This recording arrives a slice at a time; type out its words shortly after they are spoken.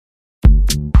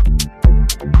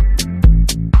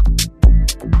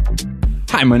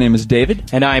Hi, my name is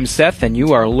David. And I'm Seth, and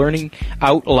you are learning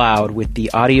out loud with the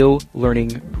Audio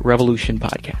Learning Revolution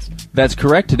podcast. That's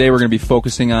correct. Today we're going to be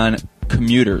focusing on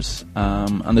commuters.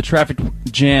 On the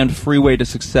traffic-jammed freeway to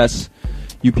success,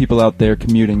 you people out there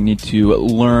commuting need to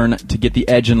learn to get the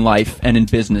edge in life and in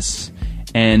business.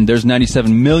 And there's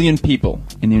 97 million people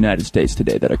in the United States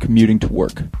today that are commuting to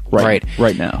work right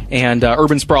now. And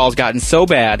urban sprawl has gotten so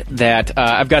bad that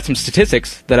I've got some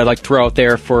statistics that I'd like to throw out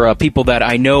there for people that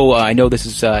I know. I know this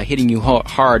is hitting you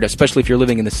hard, especially if you're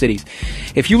living in the cities.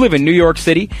 If you live in New York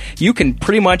City, you can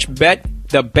pretty much bet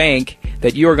the bank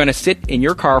that you are going to sit in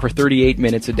your car for 38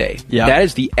 minutes a day. Yep. That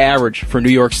is the average for New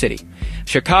York City.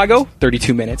 Chicago,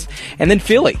 32 minutes. And then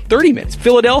Philly, 30 minutes.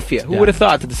 Philadelphia, who would have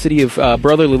thought that the city of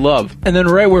brotherly love. And then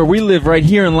right where we live, right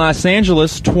here in Los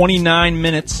Angeles, 29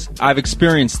 minutes. I've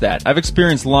experienced that. I've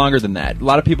experienced longer than that. A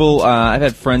lot of people, I've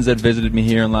had friends that visited me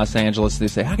here in Los Angeles. They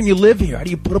say, how can you live here? How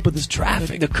do you put up with this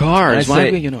traffic? The cars.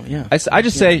 I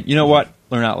just say, you know what?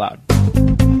 Learn out loud.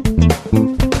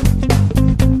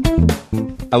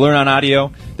 I learn on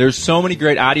audio. There's so many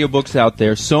great audio books out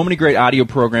there, so many great audio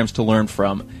programs to learn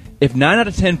from. If 9 out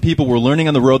of 10 people were learning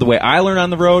on the road the way I learn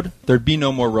on the road, there'd be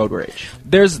no more road rage.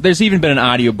 There's even been an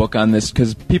audio book on this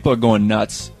because people are going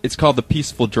nuts. It's called The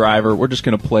Peaceful Driver. We're just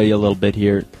going to play a little bit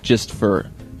here just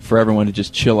for everyone to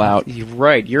just chill out.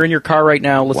 Right. You're in your car right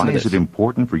now. Listen to this. Why is it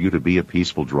important for you to be a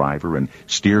peaceful driver and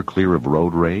steer clear of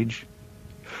road rage?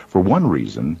 For one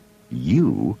reason,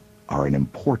 you are an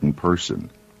important person.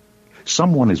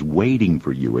 Someone is waiting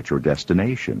for you at your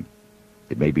destination.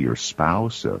 It may be your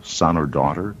spouse, a son or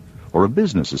daughter, or a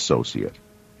business associate.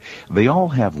 They all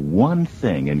have one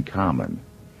thing in common.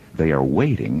 They are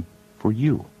waiting for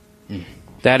you.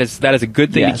 That is a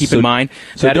good thing to keep in mind.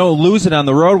 So don't lose it on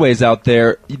the roadways out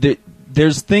there.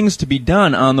 There's things to be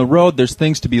done on the road. There's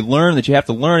things to be learned that you have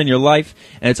to learn in your life,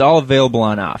 and it's all available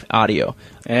on audio.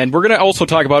 And we're going to also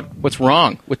talk about what's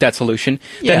wrong with that solution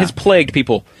that has plagued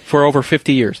people for over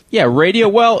 50 years. Yeah, radio,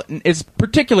 well, it's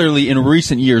particularly in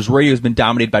recent years, radio has been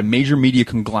dominated by major media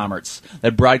conglomerates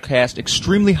that broadcast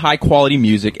extremely high-quality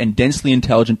music and densely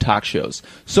intelligent talk shows.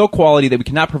 So quality that we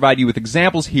cannot provide you with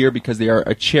examples here because they are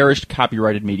a cherished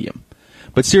copyrighted medium.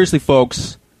 But seriously,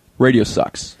 folks, radio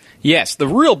sucks. Yes, the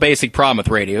real basic problem with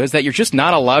radio is that you're just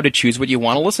not allowed to choose what you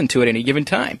want to listen to at any given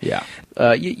time. Yeah.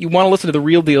 You want to listen to the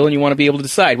real deal and you want to be able to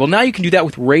decide. Well, now you can do that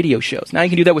with radio shows. Now you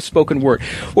can do that with spoken word.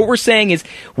 What we're saying is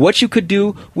what you could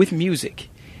do with music.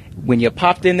 When you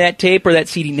popped in that tape or that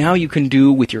CD, now you can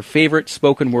do with your favorite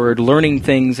spoken word, learning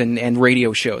things and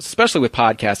radio shows, especially with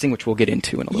podcasting, which we'll get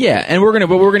into in a little bit. And we're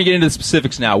gonna get into the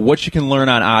specifics now, what you can learn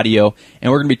on audio,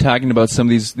 and we're gonna be talking about some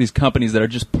of these companies that are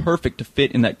just perfect to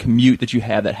fit in that commute that you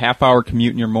have, that half-hour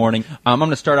commute in your morning. I'm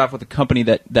gonna start off with a company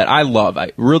that I love.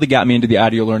 It really got me into the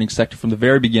audio learning sector from the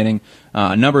very beginning,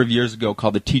 a number of years ago,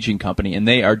 called The Teaching Company, and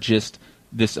they are just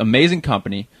this amazing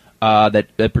company.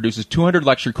 That produces 200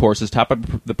 lecture courses, taught by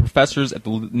the professors at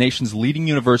the nation's leading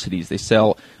universities. They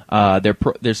sell their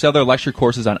lecture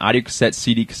courses on audio cassette,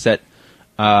 CD cassette,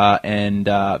 and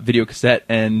video cassette,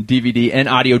 and DVD, and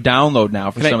audio download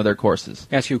now for some of their courses.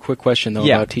 Ask you a quick question though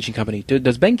about Teaching Company.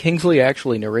 Does Ben Kingsley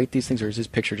actually narrate these things, or is his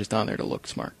picture just on there to look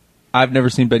smart? I've never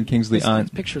seen Ben Kingsley on.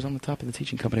 Pictures on the top of the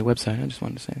Teaching Company website. I just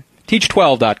wanted to say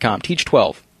Teach12.com.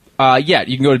 Teach12.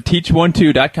 You can go to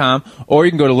teach12.com, or you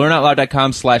can go to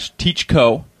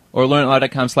learnoutloud.com/teachco, or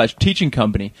learnoutloud.com/teaching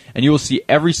company, and you will see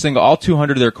all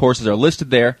 200 of their courses are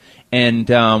listed there. And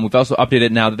we've also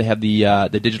updated now that they have the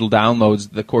digital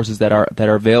downloads, the courses that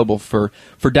are available for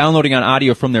downloading on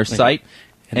audio from their site.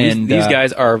 And these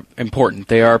guys are important.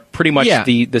 They are pretty much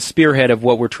the spearhead of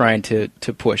what we're trying to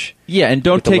push. Yeah, and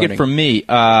don't take it from me.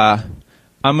 I'm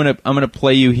gonna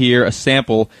play you here a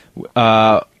sample.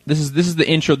 This is the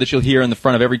intro that you'll hear in the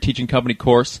front of every Teaching Company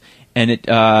course, and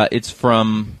it's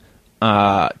from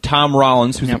Tom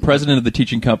Rollins, who's the president of the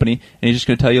Teaching Company, and he's just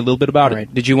going to tell you a little bit about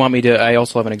it. Did you want me to? I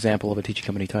also have an example of a Teaching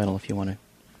Company title. If you want me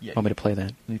to play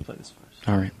that. Let me play this first.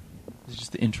 All right. This is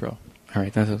just the intro. All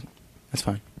right, that's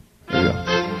fine. There we go.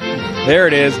 There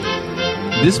it is.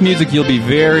 This music you'll be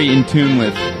very in tune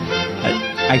with.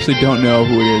 I actually don't know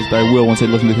who it is, but I will once I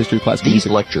listen to the history of classical music.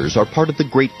 These lectures are part of the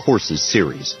Great Courses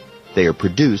series. They are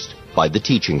produced by the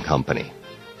Teaching Company.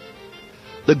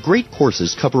 The Great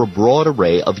Courses cover a broad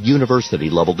array of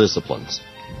university-level disciplines.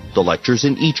 The lectures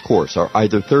in each course are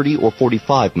either 30 or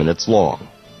 45 minutes long.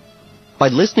 By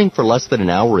listening for less than an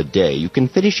hour a day, you can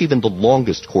finish even the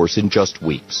longest course in just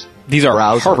weeks. These are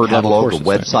Browse our catalog or courses,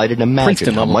 website and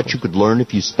imagine how much you could learn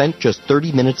if you spent just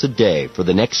 30 minutes a day for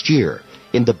the next year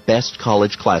in the best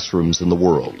college classrooms in the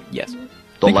world. Yes.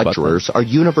 The Think about lecturers are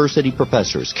university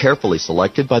professors carefully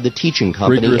selected by the teaching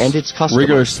company Rigorous- and its customers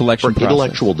rigorous selection for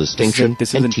intellectual distinction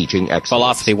This and isn't teaching excellence.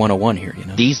 Philosophy 101 here, you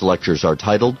know. These lectures are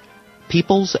titled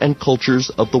Peoples and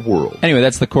Cultures of the World. Anyway,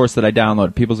 that's the course that I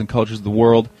downloaded, Peoples and Cultures of the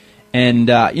World. And,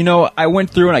 I went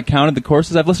through and I counted the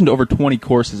courses. I've listened to over 20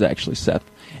 courses, actually, Seth.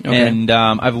 Okay. And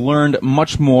I've learned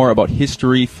much more about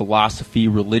history, philosophy,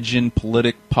 religion,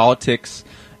 politics,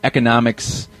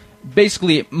 economics,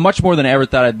 basically much more than I ever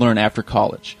thought I'd learn after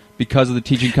college because of the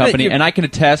teaching company. you're- And I can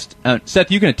attest,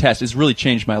 Seth, you can attest, it's really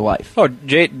changed my life. Oh,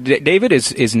 David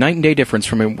is night and day difference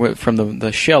from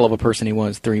the shell of a person he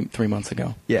was three months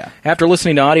ago. Yeah. After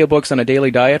listening to audiobooks on a daily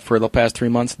diet for the past 3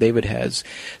 months, David has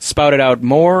spouted out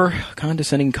more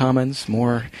condescending comments,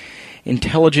 more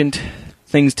intelligent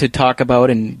things to talk about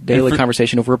in daily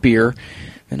conversation over a beer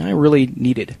than I really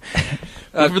needed.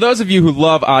 For those of you who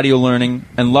love audio learning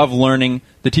and love learning,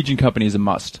 the teaching company is a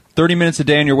must. 30 minutes a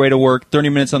day on your way to work, 30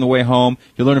 minutes on the way home.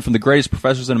 You're learning from the greatest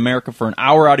professors in America for an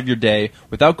hour out of your day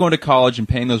without going to college and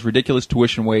paying those ridiculous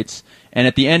tuition weights. And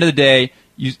at the end of the day,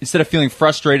 instead of feeling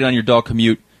frustrated on your dull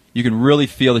commute, you can really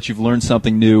feel that you've learned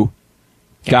something new.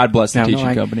 God bless the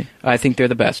teaching company. I think they're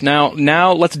the best. Now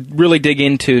let's really dig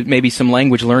into maybe some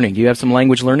language learning. Do you have some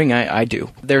language learning? I do.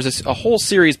 There's a whole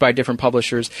series by different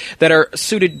publishers that are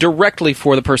suited directly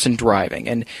for the person driving.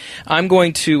 And I'm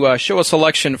going to show a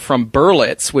selection from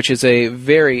Berlitz, which is a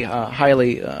very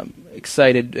highly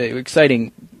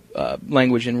exciting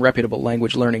language and reputable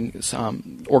language learning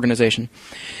organization.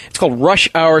 It's called Rush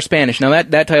Hour Spanish. Now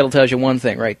that title tells you one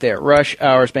thing right there. Rush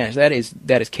Hour Spanish. That is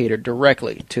catered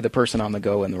directly to the person on the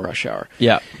go in the rush hour.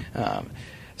 Yeah.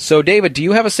 So David, do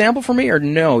you have a sample for me or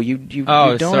no? You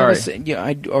don't sorry.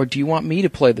 have or do you want me to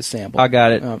play the sample? I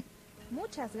got it.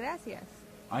 Muchas gracias.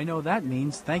 I know that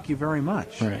means thank you very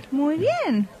much. Right. Muy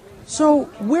bien. So,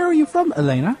 where are you from,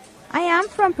 Elena? I am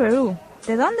from Peru.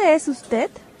 ¿De dónde es usted?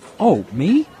 Oh,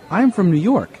 me? I'm from New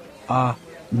York.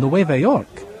 Nueva York.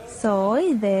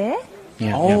 Soy de...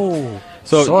 Yeah, Oh, yeah.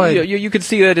 So sorry. you can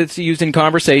see that it's used in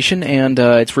conversation and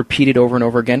it's repeated over and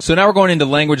over again. So now we're going into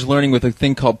language learning with a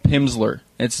thing called Pimsleur.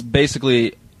 It's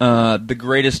basically the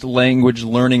greatest language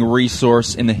learning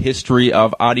resource in the history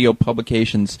of audio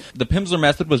publications. The Pimsleur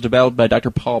method was developed by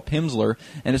Dr. Paul Pimsleur,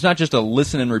 and it's not just a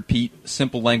listen and repeat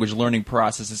simple language learning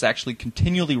process. It's actually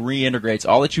continually reintegrates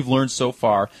all that you've learned so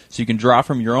far so you can draw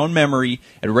from your own memory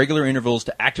at regular intervals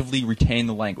to actively retain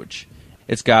the language.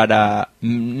 It's got a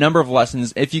number of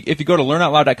lessons. If you go to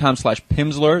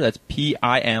learnoutloud.com/Pimsleur, that's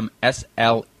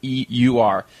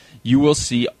Pimsleur, you will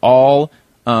see all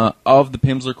of the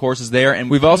Pimsleur courses there. And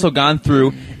we've also gone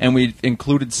through and we've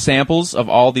included samples of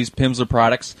all these Pimsleur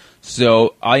products.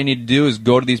 So all you need to do is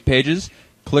go to these pages,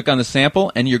 click on the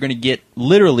sample, and you're going to get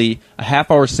literally a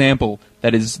half-hour sample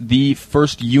that is the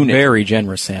first unit. Very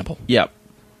generous sample. Yep.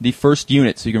 The first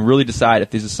unit, so you can really decide if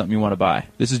this is something you want to buy.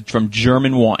 This is from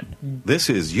German 1. This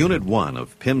is Unit 1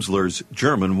 of Pimsleur's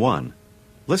German 1.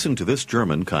 Listen to this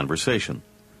German conversation.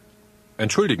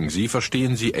 Entschuldigen Sie,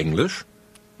 verstehen Sie Englisch?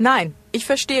 Nein, ich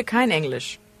verstehe kein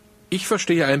Englisch. Ich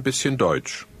verstehe ein bisschen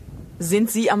Deutsch. Sind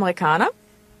Sie Amerikaner?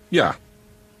 Ja.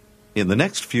 In the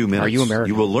next few minutes, Are you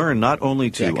American? will learn not only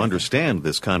to Jack, I think. understand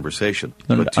this conversation,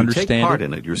 Learn but to to understand take part it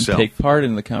in it and yourself. Take part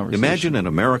in the conversation. Imagine an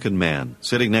American man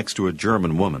sitting next to a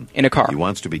German woman. In a car. He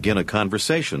wants to begin a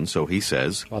conversation, so he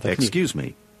says, Well, that's "Excuse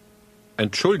me."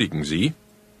 Entschuldigen Sie.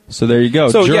 So there you go.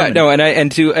 So German. yeah, no,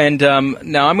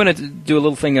 now I'm going to do a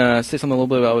little thing, say something a little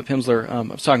bit about Pimsleur. I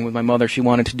was talking with my mother; she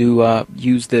wanted to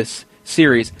use this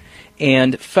series,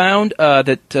 and found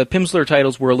that Pimsleur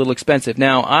titles were a little expensive.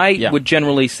 Now I would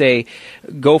generally say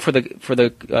go for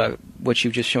the what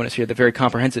you've just shown us here, the very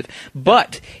comprehensive.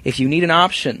 But if you need an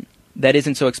option that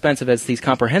isn't so expensive as these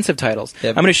comprehensive titles,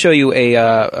 Yep. I'm going to show you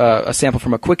a sample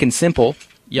from a quick and simple.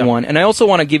 Yep. One, and I also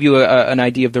want to give you an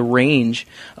idea of the range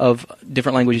of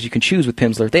different languages you can choose with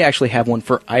Pimsleur. They actually have one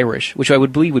for Irish, which I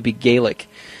would believe would be Gaelic,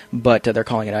 but they're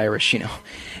calling it Irish,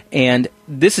 And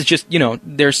this is just,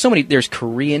 there's so many. There's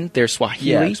Korean, there's Swahili,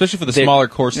 Yeah, especially for the smaller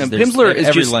courses, there's Pimsleur is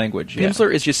every just, language, yeah.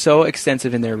 Pimsleur is just so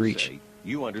extensive in their reach.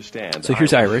 You understand. So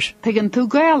here's Irish. Pigin tú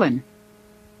Gaelin.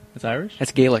 It's Irish?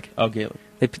 That's Gaelic. Oh, Gaelic.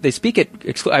 They speak it.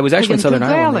 I was actually in Pigin Southern tú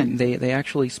Ireland. Gaelin. They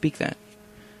actually speak that.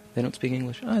 They don't speak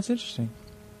English. Oh, that's interesting.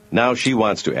 Now she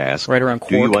wants to ask, Right around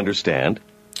 "Do you Cork. understand?"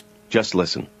 Just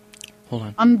listen. Hold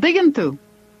on. I'm digging to.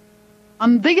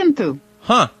 I'm digging to.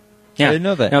 Huh. Yeah, I didn't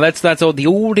know that. Now that's all the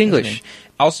old English.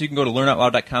 Also, you can go to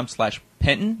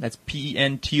learnoutloud.com/Penton. That's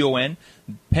Penton.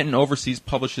 Penton Overseas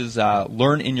publishes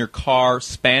Learn in Your Car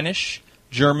Spanish,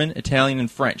 German, Italian,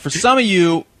 and French. For some of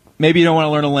you, Maybe you don't want to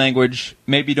learn a language.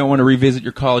 Maybe you don't want to revisit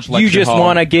your college lecture You just hall.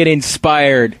 want to get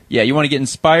inspired. Yeah, you want to get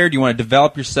inspired. You want to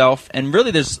develop yourself, and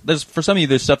really, there's for some of you,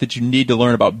 there's stuff that you need to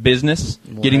learn about business,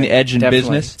 getting the edge in Definitely.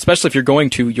 business. Especially if you're going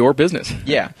to your business.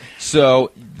 Yeah.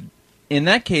 So, in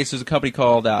that case, there's a company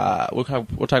called we'll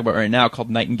talk about right now called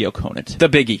Nightingale Conant. The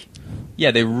biggie. Yeah,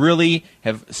 they really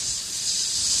have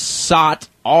sought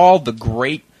all the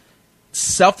great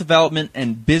self-development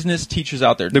and business teachers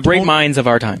out there. The great minds of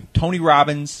our time. Tony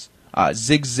Robbins,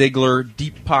 Zig Ziglar,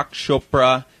 Deepak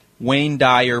Chopra, Wayne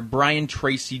Dyer, Brian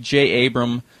Tracy, Jay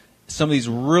Abram, some of these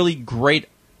really great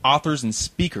authors and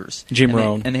speakers. Jim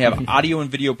Rohn. And they have audio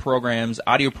and video programs,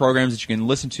 audio programs that you can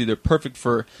listen to. They're perfect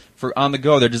for on the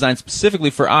go. They're designed specifically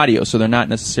for audio, so they're not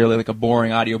necessarily like a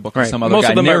boring audio book with some other Most guy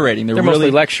of them narrating. they're really,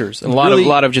 mostly lectures. And a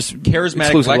lot of just charismatic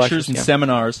exclusive lectures and yeah.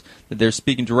 seminars that they're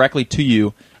speaking directly to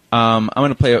you. I'm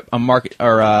going to play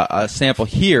a sample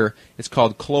here. It's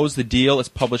called "Close the Deal." It's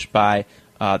published by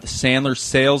the Sandler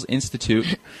Sales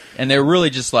Institute, and they're really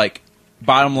just like,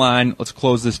 bottom line, let's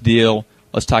close this deal.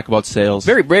 Let's talk about sales.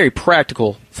 Very, very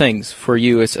practical things for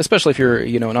you, especially if you're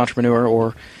an entrepreneur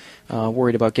or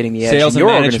worried about getting the edge Sales in and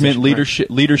your management, organization.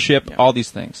 leadership, all these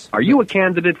things. Are you a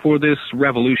candidate for this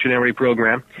revolutionary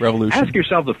program? Revolution. Ask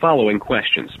yourself the following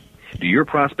questions. Do your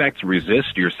prospects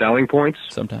resist your selling points?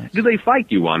 Sometimes. Do they fight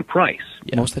you on price?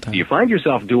 Yeah. Most of the time. Do you find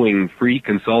yourself doing free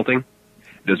consulting?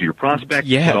 Does your prospect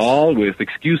Yes. stall with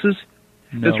excuses?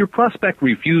 No. Does your prospect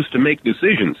refuse to make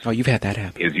decisions? Oh, you've had that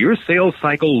happen. Is your sales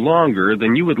cycle longer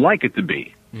than you would like it to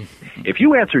be? If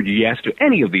you answered yes to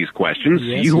any of these questions,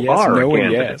 Yes, you yes, are no, a and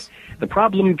candidate. yes. The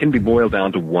problem can be boiled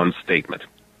down to one statement.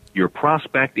 Your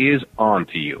prospect is on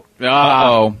to you.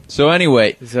 Uh-oh. So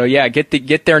anyway, So yeah,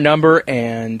 get their number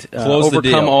and Close the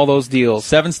overcome deal. all those deals.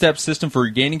 7-step system for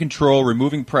regaining control,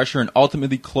 removing pressure, and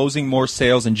ultimately closing more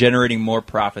sales and generating more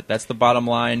profit. That's the bottom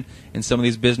line in some of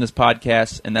these business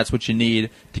podcasts, and that's what you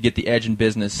need to get the edge in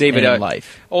business David, and in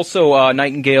life. Also,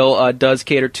 Nightingale does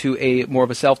cater to a more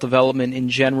of a self-development in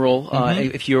general.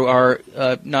 If you are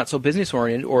not so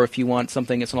business-oriented, or if you want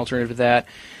something that's an alternative to that,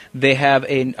 they have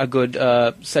a good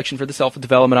section for the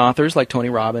self-development authors like Tony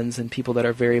Robbins and people that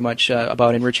are very much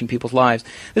about enriching people's lives.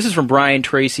 This is from Brian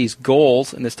Tracy's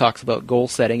Goals, and this talks about goal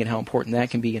setting and how important that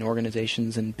can be in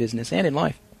organizations and business and in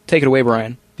life. Take it away,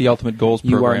 Brian. The Ultimate Goals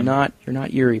You program. you're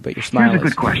not eerie, but you're smiling. Here's a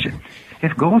good question.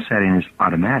 If goal setting is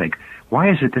automatic, why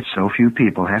is it that so few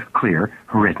people have clear,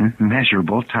 written,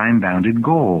 measurable, time-bounded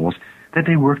goals that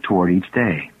they work toward each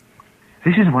day?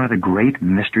 This is one of the great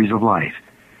mysteries of life.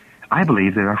 I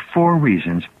believe there are 4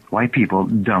 reasons why people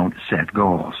don't set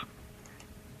goals.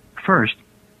 First,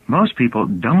 most people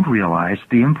don't realize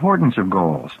the importance of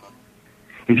goals.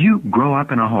 If you grow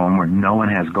up in a home where no one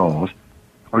has goals,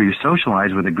 or you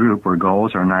socialize with a group where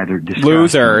goals are neither discussed nor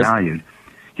Losers. valued,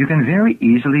 you can very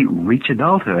easily reach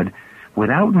adulthood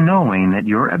without knowing that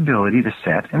your ability to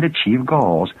set and achieve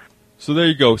goals. So there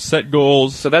you go. Set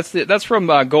goals. So that's from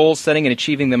Goals, Setting and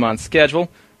Achieving Them on Schedule.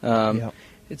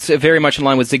 It's very much in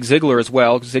line with Zig Ziglar as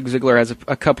well. Zig Ziglar has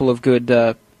a couple of good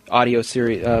audio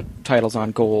series titles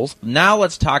on goals. Now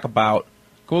let's talk about.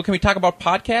 Well, can we talk about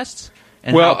podcasts?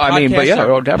 And Well, how I mean, but podcasts yeah,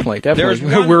 are- oh, definitely. There's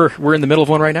one- We're in the middle of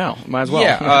one right now. Might as well.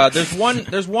 Yeah,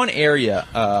 there's one area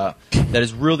that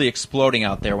is really exploding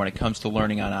out there when it comes to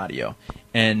learning on audio,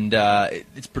 and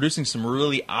it's producing some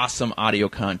really awesome audio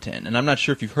content. And I'm not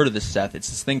sure if you've heard of this, Seth. It's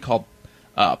this thing called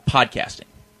podcasting.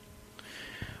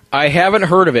 I haven't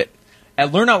heard of it.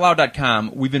 At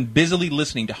LearnOutLoud.com, we've been busily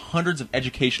listening to hundreds of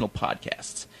educational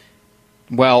podcasts.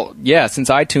 Well, yeah, since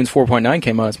iTunes 4.9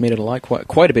 came out, it's made it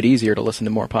quite a bit easier to listen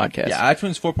to more podcasts. Yeah,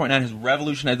 iTunes 4.9 has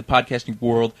revolutionized the podcasting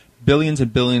world. Billions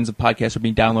and billions of podcasts are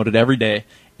being downloaded every day,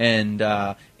 and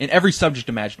in every subject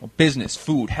imaginable: business,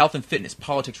 food, health and fitness,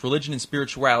 politics, religion and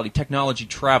spirituality, technology,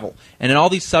 travel. And in all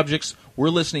these subjects, we're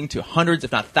listening to hundreds,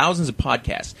 if not thousands, of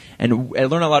podcasts. And at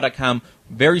LearnOutLoud.com,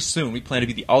 very soon, we plan to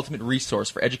be the ultimate resource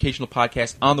for educational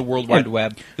podcasts on the World Wide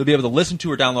Web. You'll be able to listen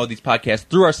to or download these podcasts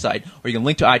through our site, or you can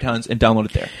link to iTunes and download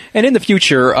it there. And in the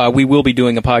future, we will be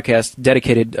doing a podcast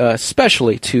dedicated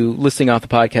especially to listing off the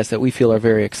podcasts that we feel are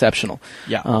very exceptional.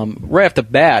 Yeah. Right off the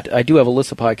bat, I do have a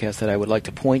list of podcasts that I would like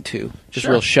to point to. Just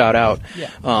Sure. real shout out.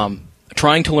 Yeah.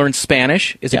 Trying to Learn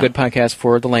Spanish is a Yeah. good podcast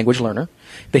for the language learner.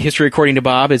 The History According to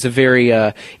Bob is a very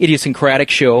idiosyncratic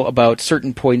show about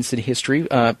certain points in history,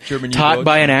 German taught U-boats.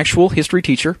 by an actual history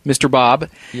teacher, Mr. Bob,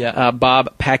 Yeah.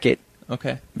 Bob Packett.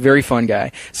 Okay. Very fun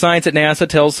guy. Science at NASA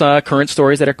tells current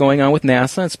stories that are going on with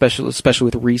NASA, especially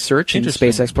with research and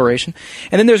space exploration.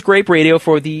 And then there's Grape Radio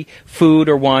for the food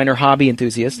or wine or hobby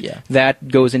enthusiast. Yeah. That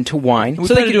goes into wine. We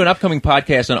plan to do an upcoming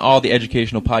podcast on all the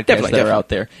educational podcasts that are out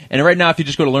there. And right now, if you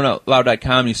just go to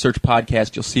learnoutloud.com and you search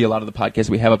podcast, you'll see a lot of the podcasts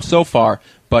we have up so far.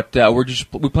 But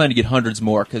we plan to get hundreds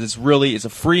more because it's a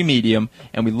free medium,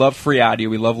 and we love free audio.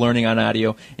 We love learning on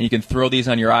audio, and you can throw these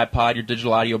on your iPod, your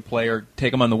digital audio player,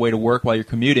 take them on the way to work while you're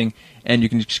commuting, and you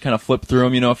can just kind of flip through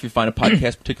them. If you find a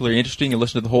podcast particularly interesting, you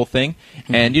listen to the whole thing,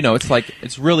 and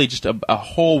it's really just a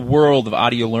whole world of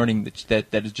audio learning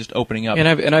that is just opening up. And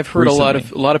I've heard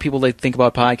recently. a lot of people, they think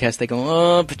about podcasts, they go,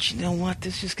 oh, but you know what?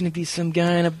 This is just going to be some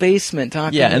guy in a basement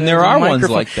talking. Yeah, and there are ones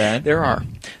like that. There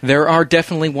are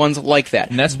definitely ones like that.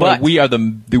 And that's why we're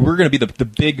going to be the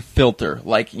big filter.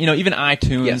 Like, even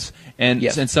iTunes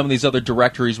and some of these other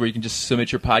directories where you can just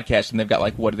submit your podcast, and they've got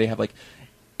what do they have,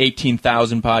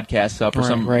 18,000 podcasts up or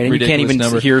some right. And ridiculous you can't even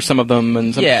number. hear some of them.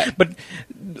 But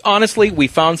honestly, we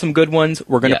found some good ones.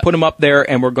 We're going to put them up there,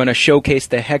 and we're going to showcase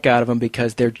the heck out of them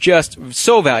because they're just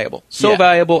so valuable.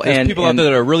 Valuable. There's and people out there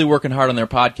that are really working hard on their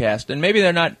podcast, and maybe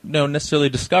they're not necessarily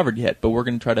discovered yet, but we're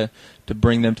going to try to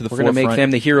bring them to the forefront. We're going to make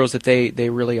them the heroes that they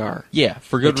really are. Yeah,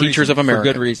 for good reason. Teachers of America.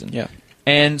 For good reason. Yeah.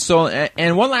 And so,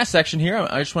 and one last section here,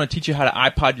 I just want to teach you how to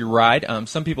iPod your ride.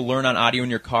 Some people learn on audio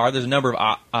in your car. There's a number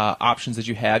of options that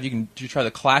you have. You try the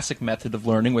classic method of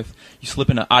learning with you slip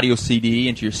an audio CD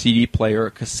into your CD player, or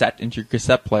cassette into your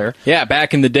cassette player. Yeah,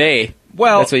 back in the day.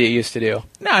 Well, that's what you used to do.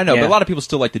 No, I know, but a lot of people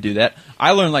still like to do that.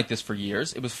 I learned like this for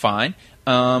years. It was fine.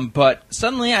 But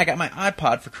suddenly I got my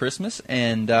iPod for Christmas,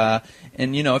 and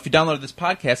if you downloaded this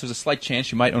podcast, there's a slight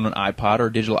chance you might own an iPod or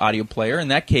a digital audio player. In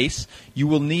that case, you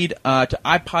will need to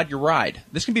iPod your ride.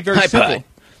 This can be very simple.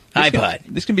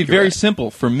 This can be very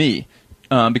simple for me.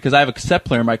 Because I have a cassette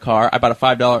player in my car. I bought a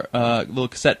 $5 little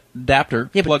cassette adapter,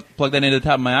 plug that into the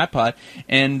top of my iPod,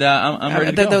 and I'm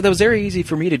ready to go. That was very easy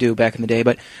for me to do back in the day.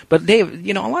 But Dave,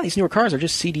 a lot of these newer cars are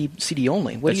just CD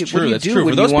only. What do you do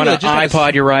when you want to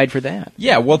iPod your ride for that?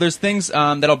 Yeah, well, there's things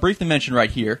that I'll briefly mention right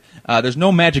here. There's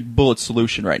no magic bullet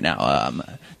solution right now.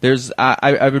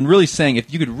 I've been really saying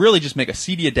if you could really just make a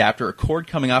CD adapter, a cord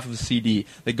coming off of a CD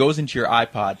that goes into your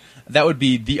iPod, that would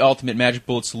be the ultimate magic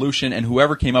bullet solution, and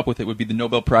whoever came up with it would be the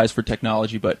Nobel Prize for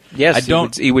technology. But yes,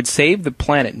 it would save the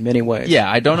planet in many ways. Yeah,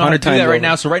 I don't know how to do that right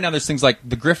now. So right now there's things like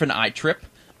the Griffin iTrip.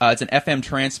 It's an FM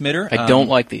transmitter. I don't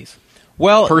like these.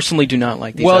 Well, personally, do not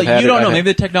like these. Well, you don't know. Maybe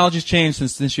the technology's changed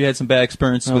since you had some bad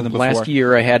experiences with them before. Last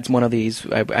year, I had one of these.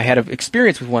 I had an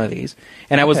experience with one of these,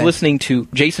 and I was listening to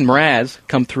Jason Mraz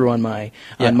come through on my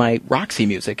Roxy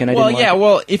music, and I didn't like it.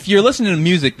 Well, if you're listening to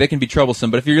music, that can be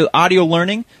troublesome. But if you're audio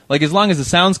learning, as long as the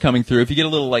sound's coming through, if you get a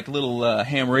little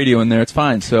ham radio in there, it's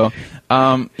fine. So,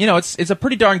 it's a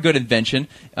pretty darn good invention.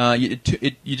 You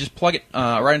just plug it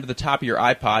right into the top of your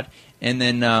iPod. And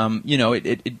then,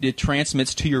 it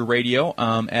transmits to your radio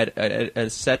at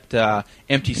a set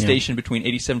empty station between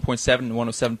 87.7 and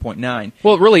 107.9.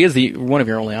 Well, it really is one of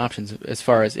your only options as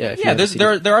far as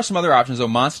there are some other options though.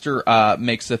 Monster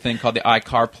makes a thing called the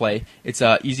iCarPlay. It's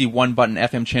a easy one-button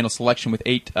FM channel selection with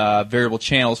 8 variable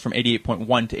channels from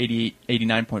 88.1 to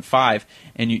 89.5,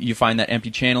 and you find that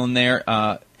empty channel in there.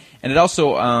 And it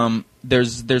also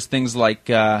there's things like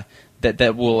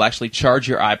that will actually charge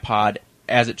your iPod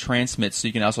as it transmits, so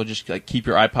you can also just keep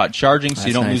your iPod charging, so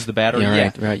you don't lose the battery.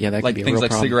 Yeah, right. Yeah, that like could be things a real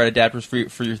like problem. cigarette adapters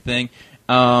for your thing.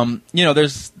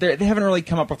 They haven't really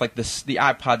come up with the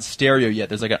iPod stereo yet.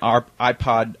 There's like an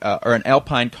iPod or an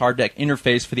Alpine car deck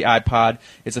interface for the iPod.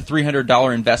 It's a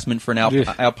 $300 investment for an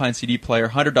Alpine CD player,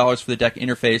 $100 for the deck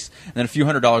interface, and then a few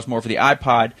 $100s more for the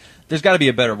iPod. There's got to be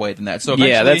a better way than that. So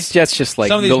that's just like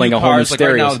building a whole new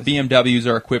stereo. Right now, the BMWs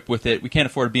are equipped with it. We can't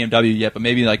afford a BMW yet, but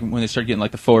maybe when they start getting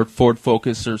the Ford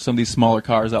Focus or some of these smaller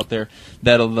cars out there,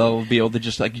 they'll be able to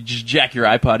just jack your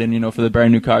iPod in, for the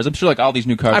brand new cars. I'm sure all these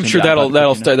new cars. I'm sure there'll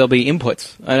be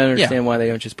inputs. I don't understand why they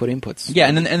don't just put inputs. Yeah,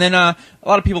 and then a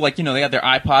lot of people they got their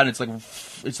iPod and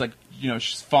it's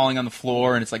just falling on the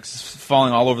floor and it's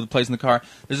falling all over the place in the car.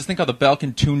 There's this thing called the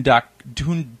Belkin Tune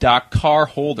Dock car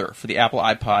holder for the Apple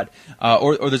iPod,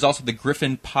 or there's also the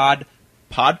Griffin Pod.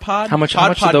 How much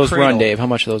do those run, Dave? How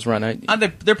much do those run?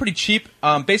 They're pretty cheap.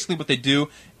 Basically, what they do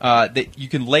that you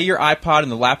can lay your iPod in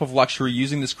the lap of luxury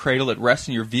using this cradle that rests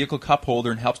in your vehicle cup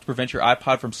holder and helps to prevent your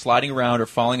iPod from sliding around or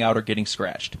falling out or getting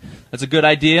scratched. That's a good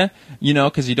idea,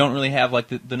 because you don't really have like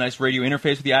the nice radio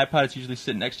interface with the iPod. It's usually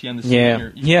sitting next to you on the seat.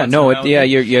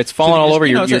 It's falling all over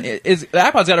your. The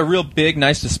iPod's got a real big,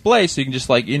 nice display, so you can just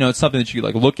it's something that you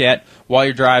can look at while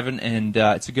you're driving, and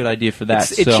it's a good idea for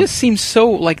that. It just seems so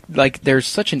like there's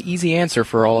such an easy answer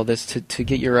for all of this to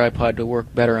get your iPod to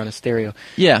work better on a stereo.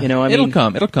 Yeah, it'll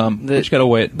come. We just gotta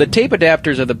wait. The tape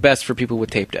adapters are the best for people with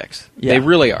tape decks. Yeah. They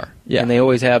really are. Yeah. And they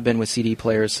always have been with CD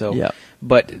players. So, yeah.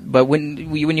 But when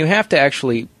you have to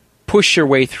actually push your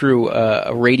way through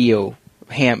a radio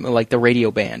like the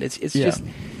radio band,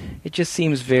 it just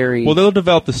seems very. Well, they'll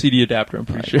develop the CD adapter. I'm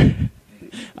pretty sure.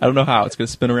 I don't know how it's going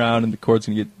to spin around and the cord's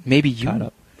going to get caught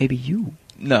up. Maybe you.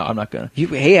 No, I'm not going to.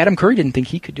 Hey, Adam Curry didn't think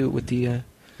he could do it with the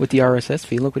RSS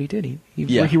feed. Look what he did.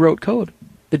 He wrote code,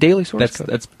 the daily source code.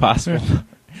 That's possible.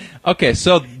 Okay,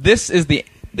 so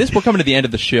we're coming to the end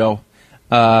of the show.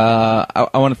 I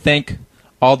want to thank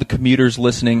all the commuters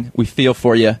listening. We feel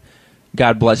for you.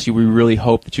 God bless you. We really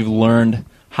hope that you've learned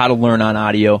how to learn on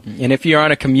audio. And if you're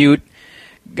on a commute,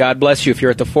 God bless you. If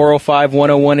you're at the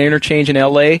 405-101 interchange in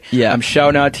L.A., I'm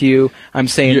shouting out to you. I'm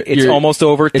saying it's almost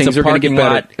over. Things are going to get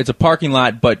better. It's a parking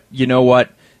lot, but you know what?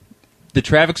 The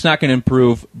traffic's not going to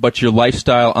improve, but your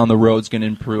lifestyle on the road's going to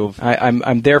improve.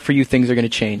 I'm there for you. Things are going to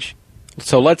change.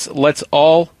 So let's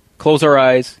all close our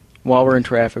eyes while we're in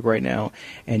traffic right now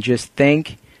and just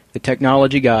thank the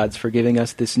technology gods for giving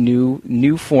us this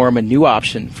new form, a new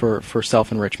option for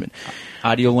self-enrichment.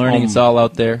 Audio learning, it's all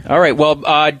out there. All right.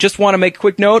 Well, just want to make a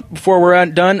quick note before we're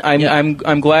done.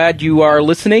 I'm glad you are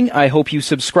listening. I hope you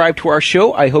subscribe to our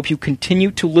show. I hope you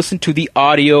continue to listen to the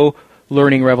Audio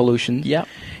Learning Revolution. Yeah.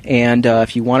 And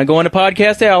if you want to go into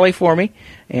Podcast Alley for me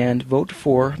and vote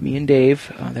for me and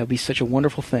Dave, that would be such a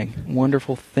wonderful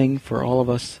thing for all of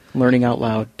us learning out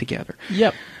loud together.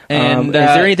 Yep. And is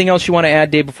there anything else you want to add,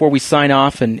 Dave, before we sign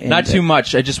off? And not too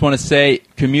much. I just want to say,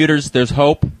 commuters, there's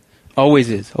hope. Always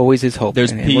is hope.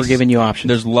 There's and peace. We're giving you options.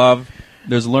 There's love.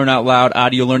 There's Learn Out Loud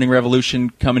Audio Learning Revolution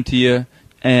coming to you,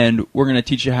 and we're going to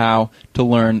teach you how to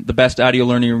learn the best audio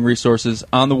learning resources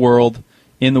on the world,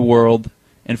 in the world,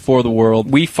 and for the world.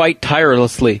 We fight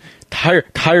tirelessly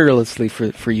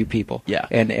for you people. Yeah.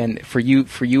 And for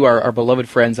you our beloved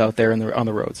friends out there on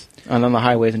the roads, on the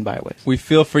highways and byways. We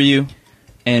feel for you,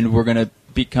 and we're going to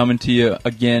be coming to you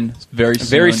again very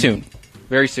soon.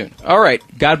 Very soon. All right.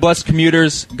 God bless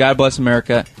commuters. God bless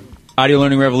America. Audio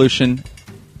Learning Revolution.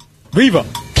 Viva!